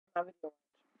My video.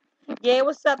 Yeah,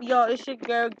 what's up, y'all? It's your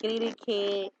girl,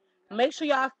 GillyDaKiiD. Make sure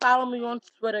y'all follow me on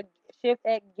Twitter. Shift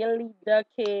at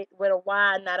GillyDaKiiD with a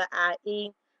Y, not an I-E.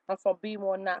 I'm from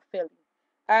B-More, not Philly.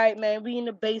 Alright, man, we in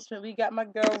the basement. We got my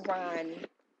girl, Ronnie.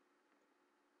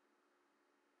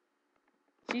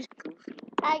 She's goofy.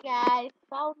 Hi guys,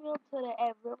 follow me on Twitter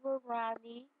at River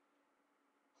Ronnie.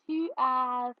 2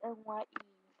 I's and 1 E.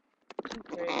 She's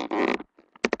great.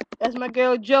 That's my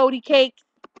girl, Jody Cake.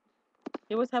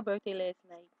 It was her birthday last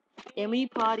night. And we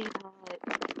party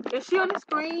hard. Is she on the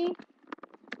screen?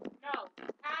 No,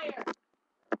 higher.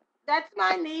 That's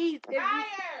my niece.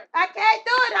 Higher. I can't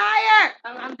do it higher.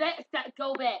 I'm dead.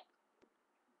 Go back.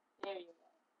 There you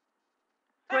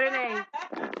go. Put it in.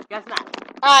 That's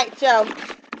not. Alright, yo.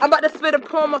 I'm about to spit a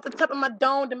poem off the top of my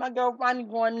dome. Then my girl Ronnie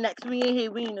going next. We in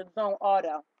here. We in the zone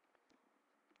auto.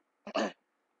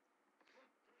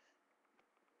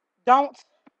 Don't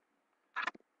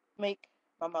make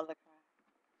my mother cry.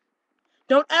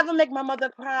 Don't ever make my mother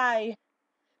cry.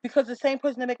 Because the same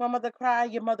person that make my mother cry,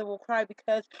 your mother will cry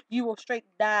because you will straight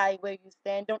die where you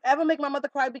stand. Don't ever make my mother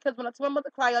cry because when I see my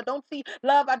mother cry, I don't see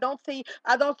love, I don't see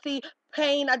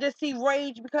pain, I just see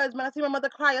rage because when I see my mother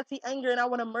cry, I see anger and I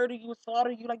want to murder you, slaughter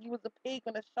you like you was a pig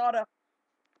on a slaughter.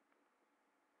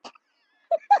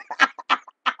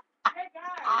 Hey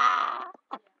guys, I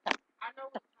know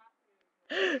what topic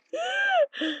it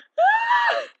is.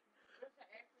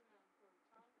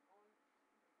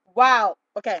 Wow.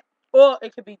 Okay. Or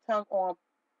it could be tongue on.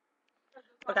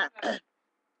 Okay.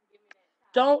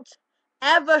 Don't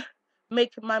ever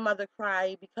make my mother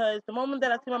cry because the moment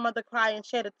that I see my mother cry and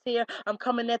shed a tear, I'm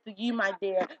coming after you, my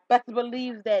dear. Best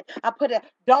believe that. I put a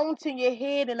don't in your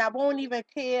head and I won't even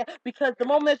care because the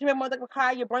moment that you make my mother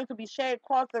cry, your brains will be shed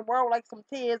across the world like some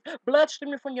tears. Blood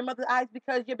streaming from your mother's eyes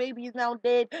because your baby is now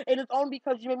dead. It is only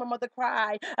because you made my mother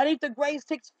cry. I need the grave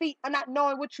 6 feet. I'm not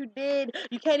knowing what you did.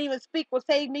 You can't even speak or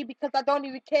save me because I don't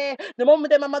even care. The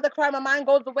moment that my mother cried, my mind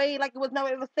goes away like it was never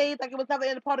ever saved, like it was never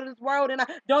in a part of this world, and I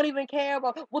don't even care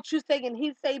about what you say and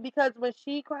he say because when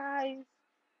she cries,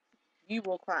 you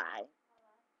will cry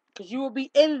because you will be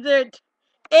injured.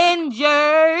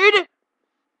 Injured.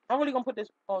 I'm really gonna put this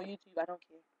on YouTube. I don't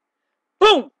care.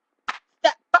 Boom.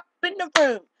 Step up in the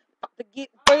room. About to get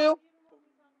real.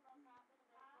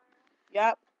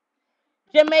 Yup.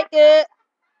 Jamaica.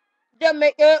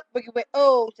 Jamaica. Boogie with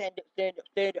stand up, stand up,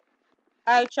 stand up.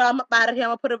 Alright, y'all. I'm up out of here. I'm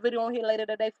gonna put a video on here later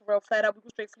today for real flat out. We go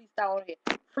straight freestyle on here.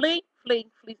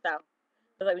 Freestyle.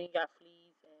 Looks like we got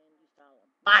fleas and freestyle.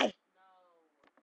 Bye.